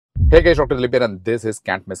Hey guys, Dr. Dilip here, and this is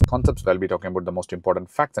Can't Miss Concepts, where I'll be talking about the most important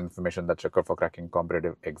facts and information that's required for cracking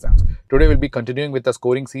competitive exams. Today we'll be continuing with the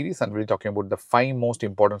scoring series, and we'll be talking about the 5 most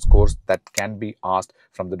important scores that can be asked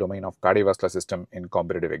from the domain of cardiovascular system in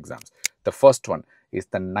competitive exams. The first one is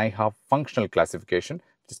the NIHA functional classification,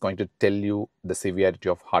 which is going to tell you the severity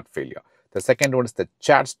of heart failure. The second one is the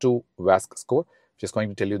CHADS2 VASC score, which is going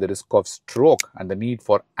to tell you the risk of stroke and the need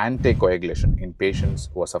for anticoagulation in patients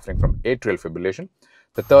who are suffering from atrial fibrillation.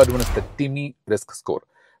 The third one is the TIMI risk score,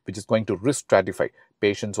 which is going to risk stratify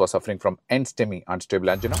patients who are suffering from NSTEMI unstable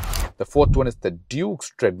angina. The fourth one is the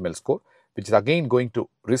Duke's treadmill score, which is again going to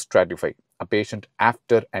risk stratify a patient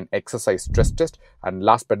after an exercise stress test. And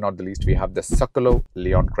last but not the least, we have the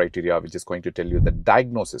Sokolov-Lyon criteria, which is going to tell you the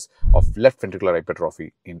diagnosis of left ventricular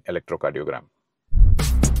hypertrophy in electrocardiogram.